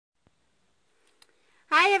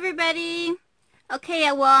Hi everybody. Okay,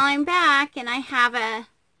 well I'm back and I have a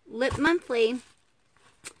Lip Monthly.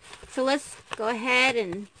 So let's go ahead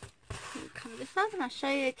and cover this up and I'll show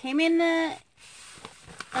you. It came in the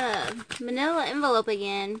manila envelope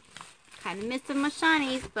again. Kind of missed some of my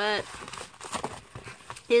shinies, but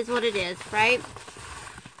it is what it is, right?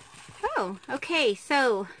 Oh, okay,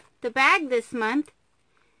 so the bag this month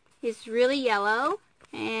is really yellow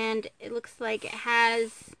and it looks like it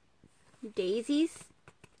has daisies.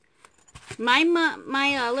 My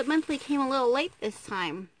Lip Monthly came a little late this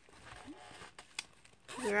time.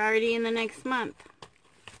 We're already in the next month.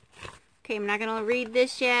 Okay, I'm not going to read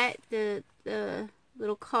this yet. The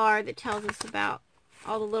little card that tells us about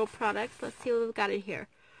all the little products. Let's see what we've got in here.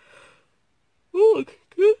 Oh,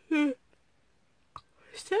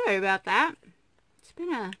 sorry about that. It's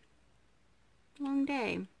been a long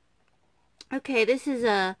day. Okay, this is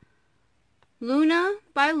a Luna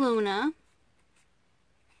by Luna.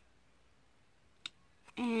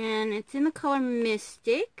 And it's in the color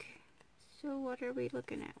Mystic. So what are we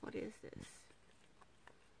looking at? What is this?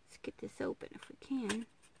 Let's get this open if we can.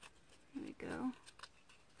 There we go.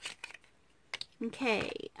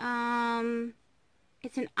 Okay.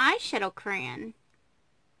 It's an eyeshadow crayon.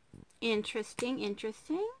 Interesting,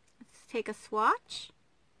 interesting. Let's take a swatch.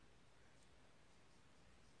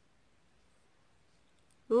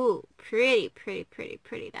 Ooh, pretty, pretty, pretty,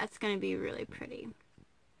 pretty. That's going to be really pretty.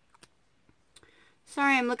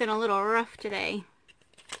 Sorry I'm looking a little rough today.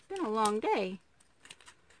 It's been a long day.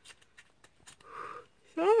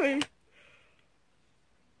 Sorry.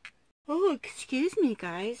 Oh, excuse me,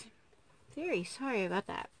 guys. Very sorry about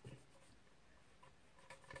that.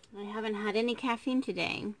 I haven't had any caffeine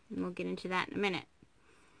today, and we'll get into that in a minute.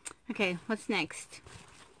 Okay, what's next?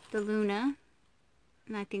 The Luna.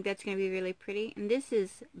 And I think that's going to be really pretty. And this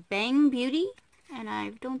is Bang Beauty. And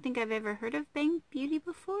I don't think I've ever heard of Bang Beauty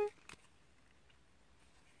before.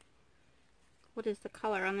 What is the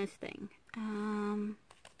color on this thing?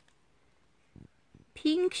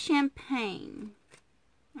 Pink Champagne.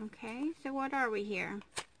 Okay, so what are we here?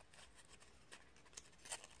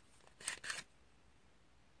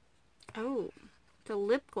 Oh, it's a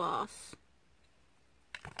lip gloss.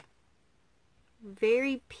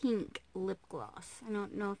 Very pink lip gloss. I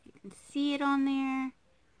don't know if you can see it on there.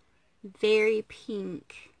 Very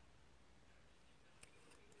pink.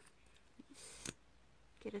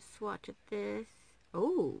 Get a swatch of this.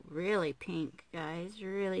 Oh, really pink, guys.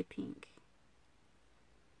 Really pink.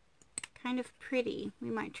 Kind of pretty.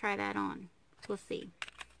 We might try that on. We'll see.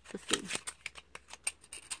 We'll see.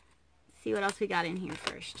 See what else we got in here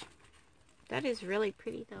first. That is really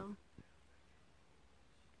pretty, though.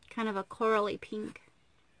 Kind of a corally pink.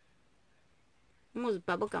 Almost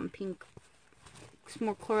bubblegum pink. Looks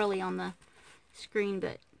more corally on the screen,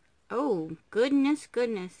 but... Oh, goodness,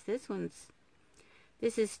 goodness.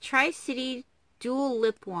 This is Tri-City Dual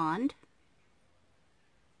Lip Wand.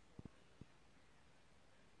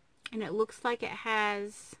 And it looks like it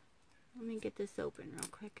has... Let me get this open real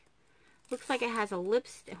quick. Looks like it has a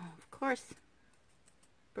lipstick. Oh, of course.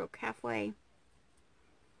 Broke halfway.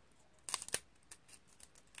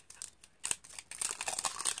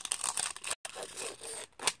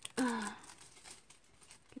 Get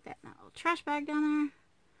that in that little trash bag down there.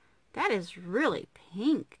 That is really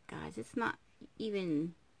pink, guys. It's not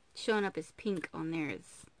even showing up as pink on there.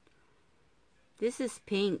 This is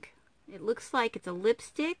pink. It looks like it's a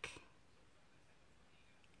lipstick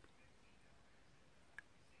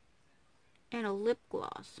and a lip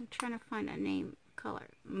gloss. I'm trying to find a name color.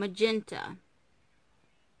 Magenta.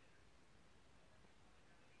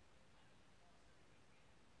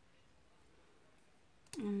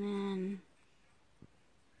 And then,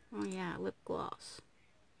 oh yeah, lip gloss.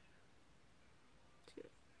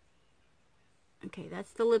 Okay,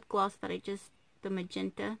 that's the lip gloss that the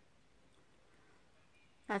magenta.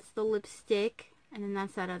 That's the lipstick, and then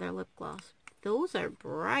that's that other lip gloss. Those are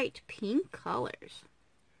bright pink colors.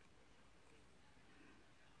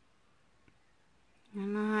 I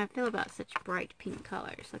don't know how I feel about such bright pink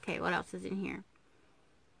colors. Okay, what else is in here?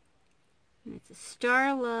 And it's a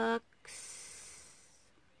Starlux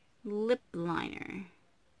lip liner.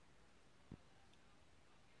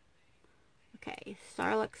 Okay,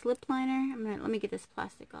 Starlux lip liner. Let me get this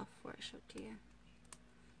plastic off before I show it to you,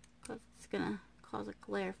 because it's gonna cause a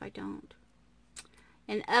glare if I don't.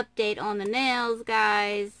 An update on the nails,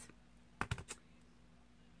 guys.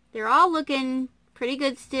 They're all looking pretty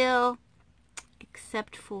good still,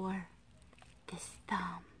 except for this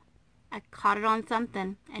thumb. I caught it on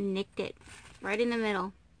something and nicked it right in the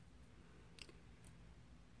middle.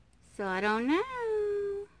 So I don't know.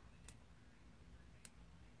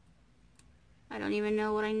 I don't even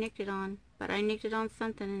know what I nicked it on. But I nicked it on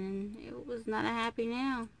something and it was not a happy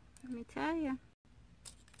now. Let me tell you.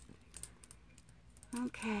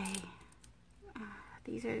 Okay.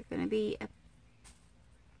 These are going to be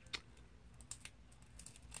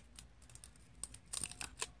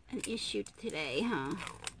an issue today, huh?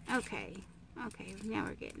 Okay. Okay, now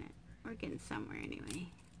we're getting it. We're getting somewhere anyway.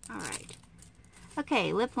 Alright.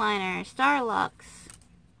 Okay, lip liner. Starlux.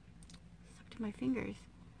 Stuck to my fingers.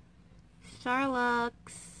 Starlux.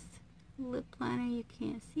 Lip liner. You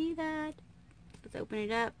can't see that. Let's open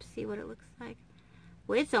it up. See what it looks like.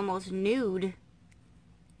 Well, it's almost nude.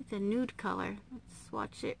 It's a nude color. Let's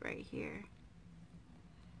swatch it right here.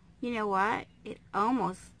 You know what? It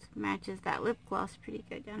almost matches that lip gloss pretty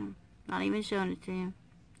good. I'm not even showing it to you.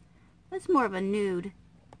 It's more of a nude.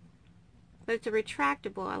 But it's a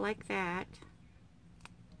retractable. I like that.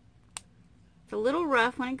 It's a little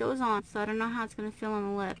rough when it goes on, so I don't know how it's going to feel on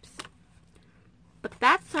the lips. But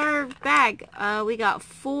that's our bag. We got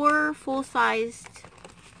 4 full-sized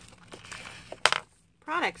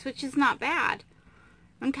products, which is not bad.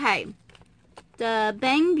 Okay. The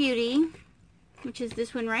Bang Beauty, which is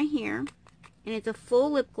this one right here. And it's a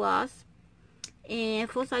full lip gloss. And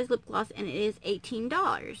full-size lip gloss, and it is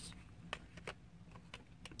 $18.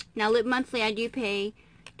 Now, Lip Monthly, I do pay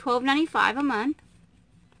 $12.95 a month.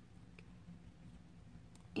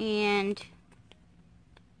 And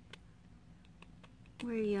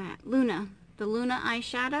where are you at? Luna. The Luna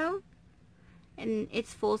eyeshadow. And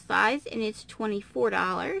it's full size, and it's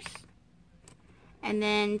 $24. And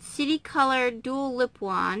then City Color Dual Lip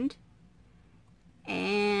Wand.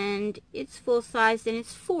 And it's full size, and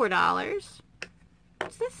it's $4. So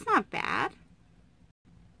that's not bad.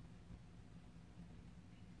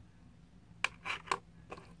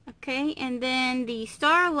 Okay, and then the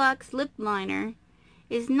Starlux Lip Liner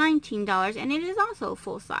is $19, and it is also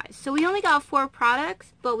full size. So we only got 4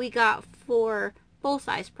 products, but we got 4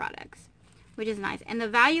 full-size products, which is nice. And the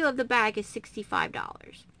value of the bag is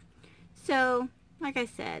 $65. So, like I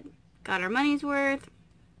said, got our money's worth.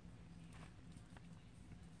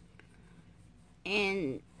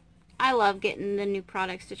 And I love getting the new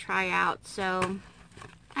products to try out, so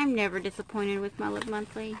I'm never disappointed with my Lip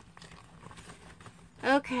Monthly.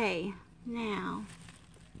 Okay, now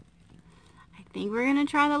I think we're going to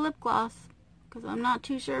try the lip gloss, because I'm not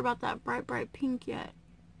too sure about that bright pink yet.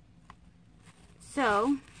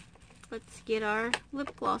 So, let's get our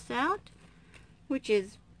lip gloss out, which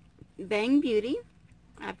is Bang Beauty.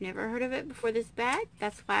 I've never heard of it before this bag.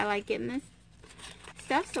 That's why I like getting this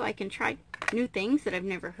stuff, so I can try new things that I've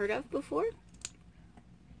never heard of before.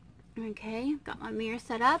 Okay, got my mirror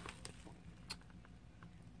set up.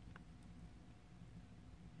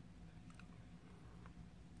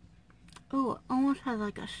 Oh, it almost has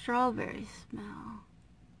like a strawberry smell.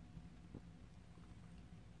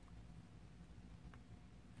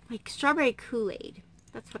 Like strawberry Kool-Aid.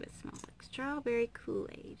 That's what it smells like. Strawberry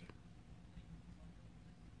Kool-Aid.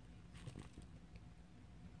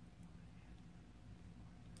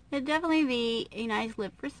 It'd definitely be a nice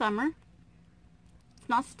lip for summer. It's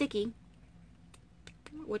not sticky,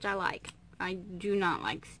 which I like. I do not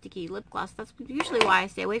like sticky lip gloss. That's usually why I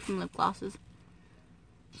stay away from lip glosses,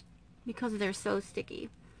 because they're so sticky.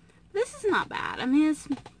 This is not bad. I mean, it's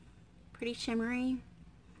pretty shimmery,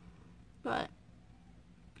 but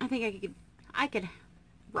I think I could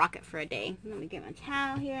rock it for a day. Let me get my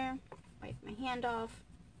towel here, wipe my hand off.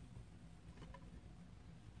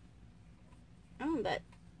 Oh, but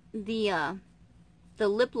the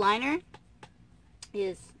lip liner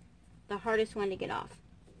is the hardest one to get off.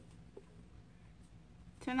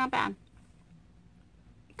 So not bad.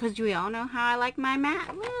 Because we all know how I like my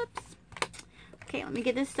matte lips. Okay, let me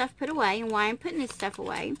get this stuff put away. And why I'm putting this stuff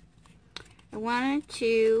away, I wanted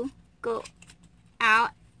to go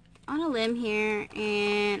out on a limb here,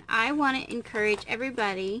 and I want to encourage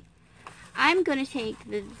everybody. I'm going to take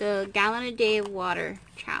the gallon a day of water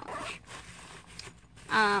challenge.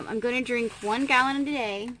 I'm going to drink 1 gallon a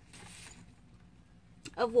day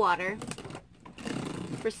of water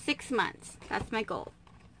for 6 months. That's my goal.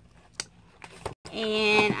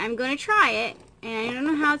 And I'm going to try it. And I don't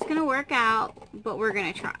know how it's going to work out, but we're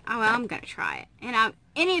going to try. Oh, well, I'm going to try it. And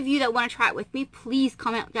any of you that want to try it with me, please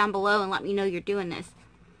comment down below and let me know you're doing this.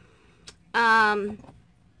 Right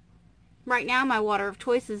now, my water of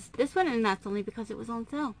choice is this one, and that's only because it was on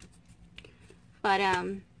sale. But,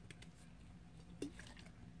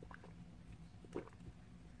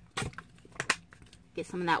 get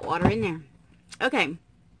some of that water in there. Okay.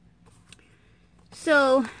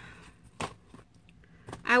 So,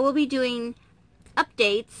 I will be doing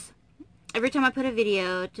updates every time I put a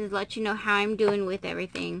video to let you know how I'm doing with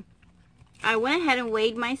everything. I went ahead and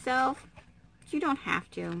weighed myself. But you don't have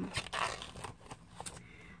to.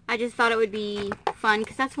 I just thought it would be fun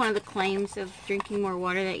because that's one of the claims of drinking more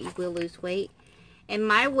water, that you will lose weight. And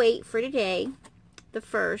my weight for today, the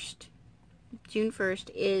 1st, June 1st,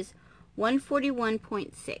 is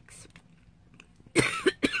 141.6.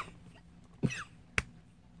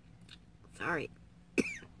 Sorry.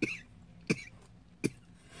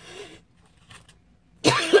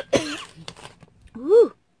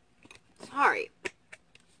 Woo. Sorry.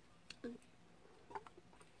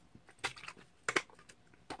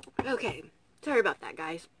 Okay. Sorry about that,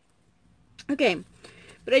 guys. Okay.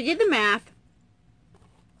 But I did the math.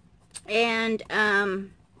 And,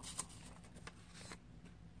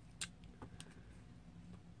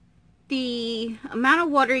 the amount of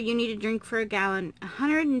water you need to drink for a gallon,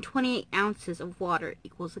 128 ounces of water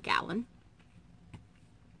equals a gallon.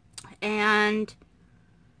 And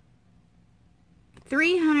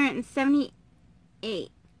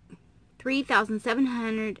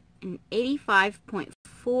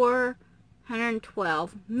 3,785.412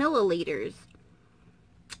 milliliters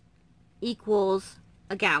equals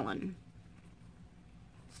a gallon.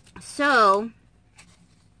 So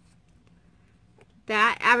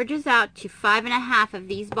that averages out to 5.5 of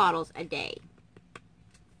these bottles a day.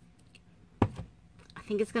 I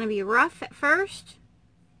think it's going to be rough at first,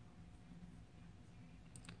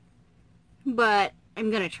 but I'm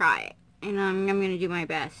going to try it, and I'm going to do my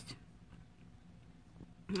best.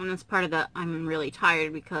 And that's part of the, I'm really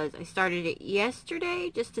tired because I started it yesterday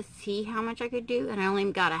just to see how much I could do, and I only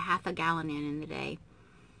got a half a gallon in the day.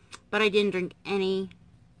 But I didn't drink any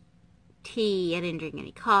tea, I didn't drink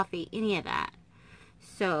any coffee, any of that.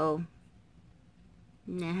 So,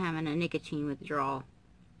 I'm having a nicotine withdrawal.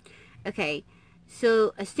 Okay,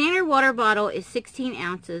 so a standard water bottle is 16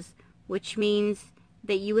 ounces, which means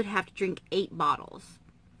that you would have to drink 8 bottles.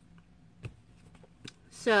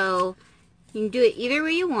 So, you can do it either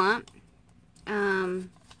way you want.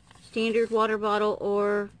 Standard water bottle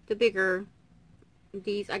or the bigger.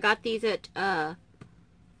 These, I got these at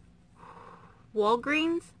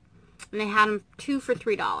Walgreens, and they had them 2 for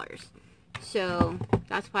 $3. So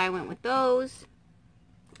that's why I went with those.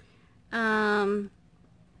 But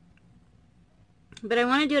I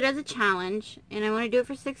want to do it as a challenge, and I want to do it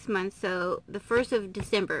for 6 months. So the 1st of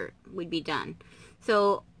December would be done.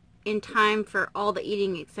 So in time for all the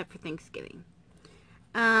eating except for Thanksgiving.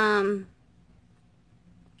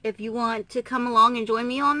 If you want to come along and join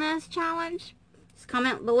me on this challenge, just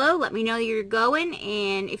comment below. Let me know you're going,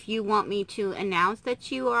 and if you want me to announce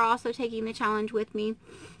that you are also taking the challenge with me,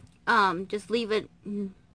 just leave a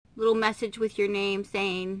little message with your name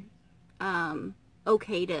saying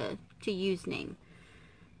okay to use name.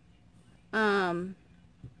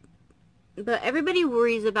 But everybody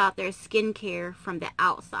worries about their skincare from the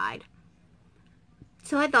outside.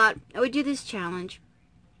 So I thought I would do this challenge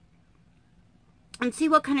and see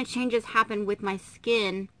what kind of changes happen with my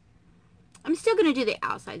skin. I'm still going to do the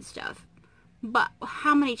outside stuff, but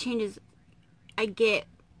how many changes I get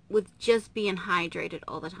with just being hydrated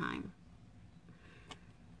all the time.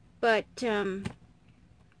 But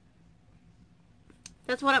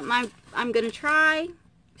that's what I'm going to try.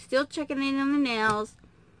 Still checking in on the nails.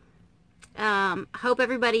 Hope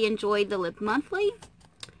everybody enjoyed the Lip Monthly.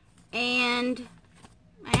 And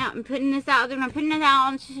I'm putting this out there. I'm putting it out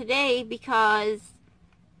on today because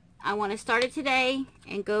I want to start it today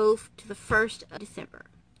and go to the 1st of December.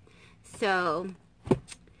 So,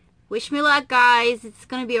 wish me luck, guys. It's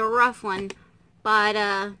going to be a rough one. But,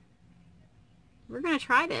 we're going to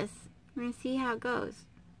try this. We're going to see how it goes.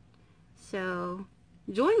 So,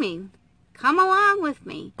 join me. Come along with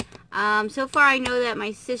me. So far, I know that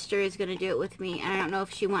my sister is going to do it with me. And I don't know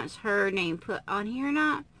if she wants her name put on here or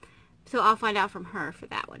not. So, I'll find out from her for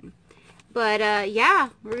that one. But, yeah,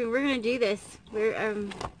 we're going to do this. We're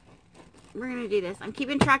going to do this. I'm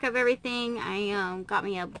keeping track of everything. I got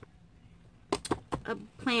me a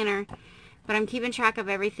planner, but I'm keeping track of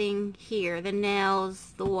everything here, the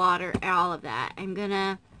nails, the water, all of that. I'm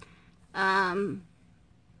gonna I'm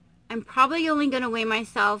probably only gonna weigh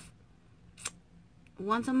myself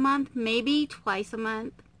once a month, maybe twice a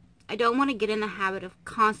month. I don't want to get in the habit of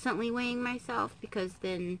constantly weighing myself, because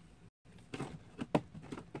then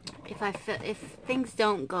if things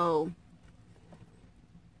don't go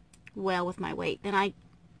well with my weight, then I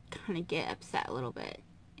kind of get upset a little bit,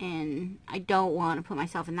 and I don't want to put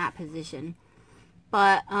myself in that position.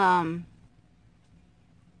 But I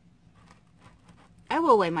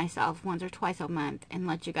will weigh myself once or twice a month and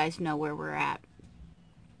let you guys know where we're at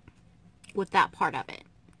with that part of it.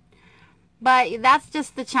 But that's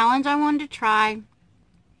just the challenge I wanted to try.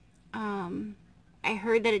 I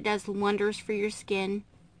heard that it does wonders for your skin.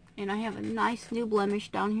 And I have a nice new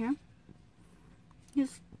blemish down here.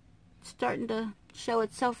 It's starting to show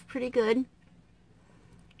itself pretty good.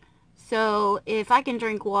 So if I can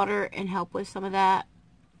drink water and help with some of that,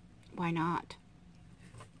 why not?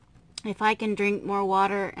 If I can drink more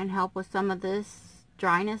water and help with some of this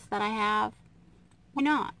dryness that I have, why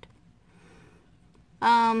not?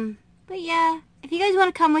 But yeah, if you guys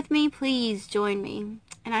want to come with me, please join me.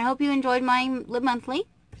 And I hope you enjoyed my Live Monthly.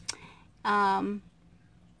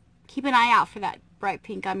 Keep an eye out for that bright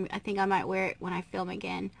pink. I think I might wear it when I film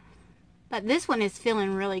again. But this one is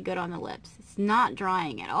feeling really good on the lips. It's not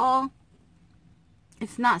drying at all.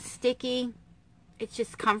 It's not sticky. It's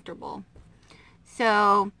just comfortable.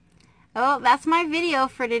 So, oh, that's my video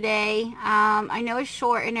for today. I know it's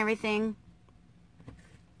short and everything.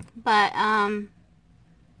 But,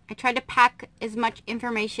 I tried to pack as much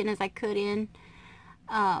information as I could in.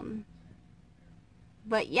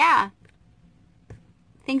 But yeah,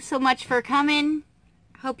 thanks so much for coming.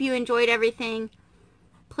 Hope you enjoyed everything.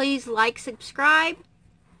 Please like, subscribe,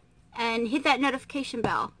 and hit that notification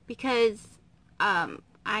bell, because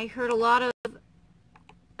I heard a lot of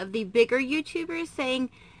the bigger YouTubers saying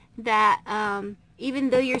that even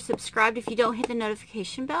though you're subscribed, if you don't hit the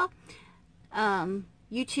notification bell,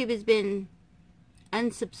 YouTube has been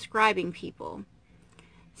unsubscribing people.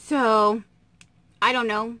 So I don't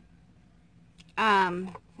know.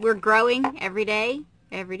 We're growing every day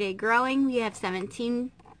growing. We have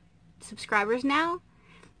 17 subscribers now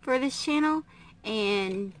for this channel,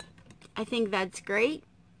 and I think that's great.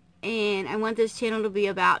 And I want this channel to be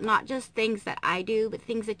about not just things that I do, but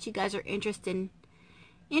things that you guys are interested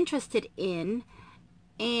in,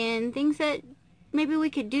 and things that maybe we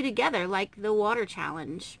could do together, like the water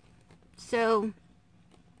challenge. So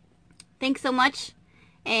thanks so much,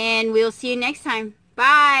 and we'll see you next time.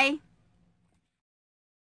 Bye!